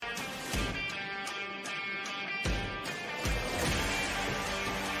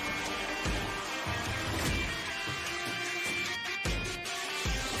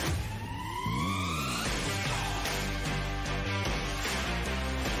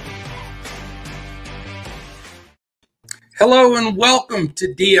Hello and welcome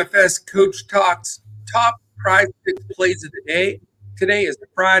to DFS Coach Talks Top Prize Picks Plays of the Day. Today is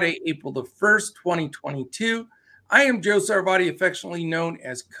Friday, April the 1st, 2022. I am Joe Sarvati, affectionately known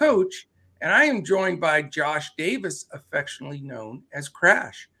as Coach, and I am joined by Josh Davis, affectionately known as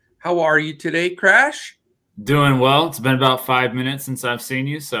Crash. How are you today, Crash? Doing well. It's been about 5 minutes since I've seen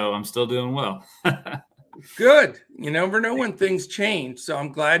you, so I'm still doing well. Good. You never know when things change, so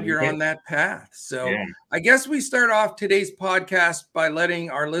I'm glad you're on that path. So I guess we start off today's podcast by letting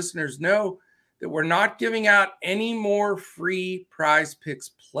our listeners know that we're not giving out any more free Prize Picks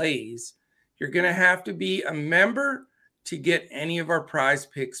plays. You're going to have to be a member to get any of our Prize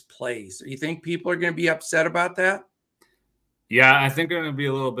Picks plays. You think people are going to be upset about that? Yeah, I think they're going to be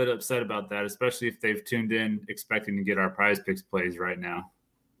a little bit upset about that, especially if they've tuned in expecting to get our Prize Picks plays right now.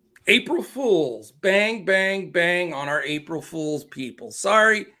 April Fools. Bang, bang, bang on our April Fools people.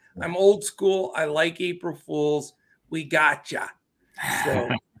 Sorry, I'm old school. I like April Fools. We gotcha. So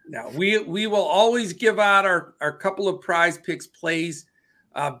now we will always give out our couple of Prize Picks plays,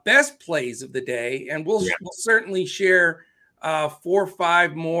 best plays of the day, and we'll certainly share 4 or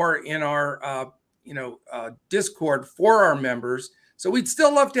 5 more in our Discord for our members. So we'd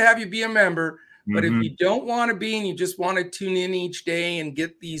still love to have you be a member. But if you don't want to be and you just want to tune in each day and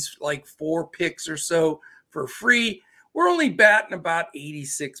get these like 4 picks or so for free, we're only batting about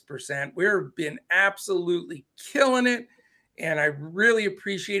 86%. We've been absolutely killing it. And I really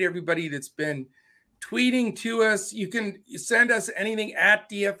appreciate everybody that's been tweeting to us. You can send us anything at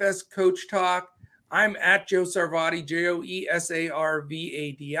DFS Coach Talk. I'm at Joe Sarvati, JoeSarvadi.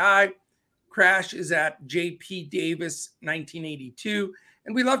 Crash is at JP Davis 1982.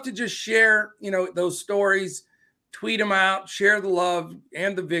 And we love to just share, those stories, tweet them out, share the love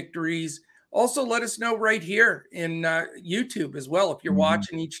and the victories. Also, let us know right here in YouTube as well. If you're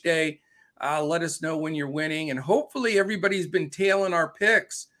watching each day, let us know when you're winning. And hopefully everybody's been tailing our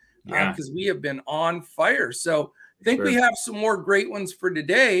picks because we have been on fire. So I think we have some more great ones for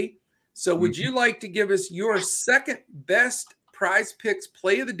today. So would you like to give us your second best Prize Picks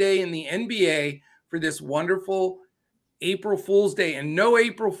play of the day in the NBA for this wonderful April Fool's Day? And no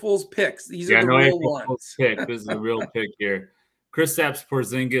April Fool's picks. These are the real ones. Pick. This is a real pick here. Kristaps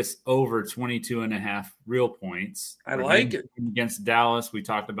Porzingis over 22.5 real points. I like it. Against Dallas. We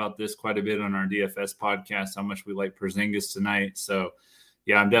talked about this quite a bit on our DFS podcast, how much we like Porzingis tonight. So,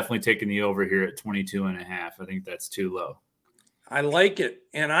 I'm definitely taking the over here at 22.5. I think that's too low. I like it.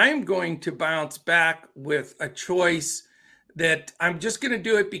 And I'm going to bounce back with a choice that I'm just going to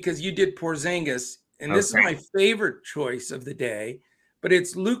do it because you did Porzingis. And this is my favorite choice of the day, but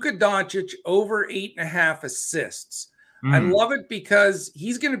it's Luka Doncic over 8.5 assists. I love it because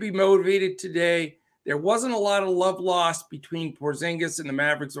he's going to be motivated today. There wasn't a lot of love lost between Porzingis and the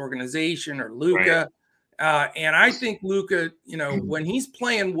Mavericks organization or Luka. And I think Luka, when he's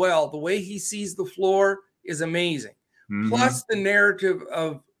playing well, the way he sees the floor is amazing. Plus the narrative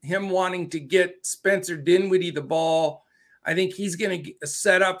of him wanting to get Spencer Dinwiddie the ball. I think he's going to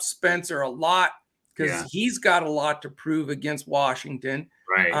set up Spencer a lot, because he's got a lot to prove against Washington.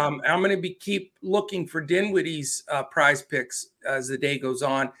 Right. I'm going to keep looking for Dinwiddie's Prize Picks as the day goes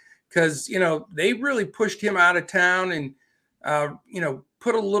on, because, they really pushed him out of town and,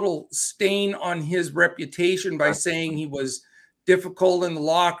 put a little stain on his reputation by saying he was difficult in the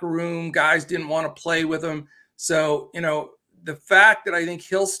locker room. Guys didn't want to play with him. So, the fact that I think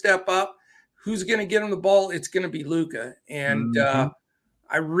he'll step up, who's going to get him the ball? It's going to be Luka. And,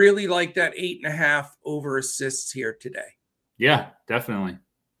 I really like that 8.5 over assists here today. Yeah, definitely.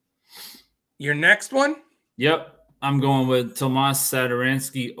 Your next one? Yep. I'm going with Tomas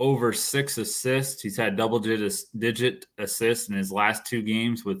Satoransky over 6 assists. He's had double-digit assists in his last 2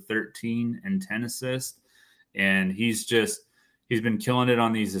 games with 13 and 10 assists. And he's been killing it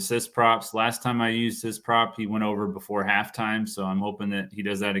on these assist props. Last time I used his prop, he went over before halftime. So I'm hoping that he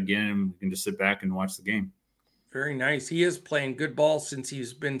does that again and we can just sit back and watch the game. Very nice. He is playing good ball since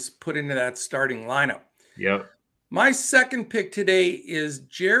he's been put into that starting lineup. Yep. My second pick today is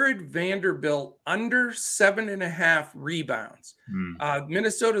Jared Vanderbilt under 7.5 rebounds.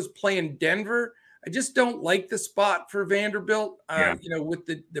 Minnesota's playing Denver. I just don't like the spot for Vanderbilt, with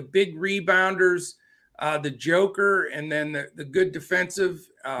the big rebounders, the Joker, and then the good defensive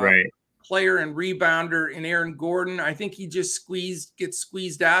player and rebounder in Aaron Gordon. I think he just gets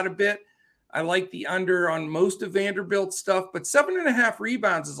squeezed out a bit. I like the under on most of Vanderbilt's stuff, but 7.5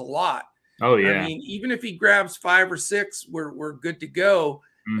 rebounds is a lot. Oh, yeah. I mean, even if he grabs 5 or 6, we're good to go.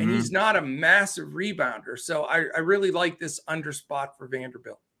 And he's not a massive rebounder. So I really like this under spot for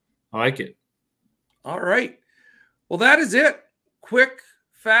Vanderbilt. I like it. All right. Well, that is it. Quick,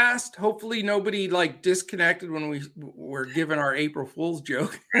 fast. Hopefully nobody like disconnected when we were giving our April Fool's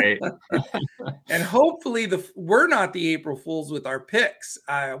joke. Right. And hopefully we're not the April Fools with our picks.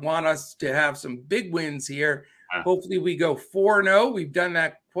 I want us to have some big wins here. Hopefully we go 4-0. We've done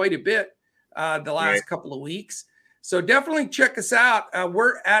that quite a bit the last couple of weeks. So definitely check us out.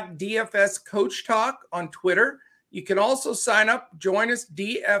 We're at DFS Coach Talk on Twitter. You can also sign up, join us,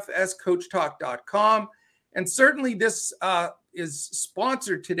 dfscoachtalk.com. And certainly this is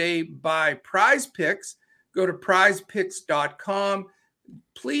sponsored today by Prize Picks. Go to prizepicks.com.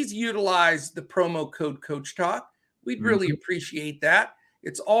 Please utilize the promo code Coach Talk. We'd really appreciate that.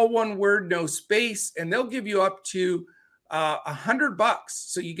 It's all one word, no space, and they'll give you up to $100.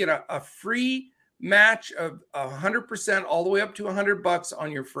 So you get a free match of 100% all the way up to $100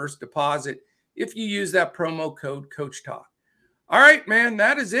 on your first deposit if you use that promo code Coach Talk. All right, man,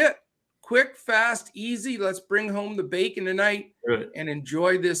 that is it. Quick, fast, easy. Let's bring home the bacon tonight and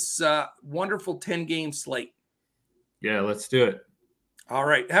enjoy this wonderful 10-game slate. Yeah, let's do it. All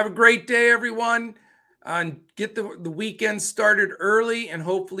right. Have a great day, everyone. And get the weekend started early, and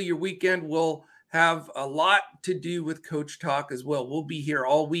hopefully your weekend will have a lot to do with Coach Talk as well. We'll be here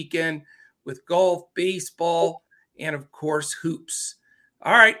all weekend with golf, baseball, and, of course, hoops.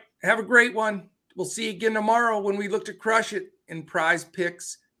 All right. Have a great one. We'll see you again tomorrow when we look to crush it in Prize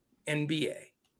Picks NBA.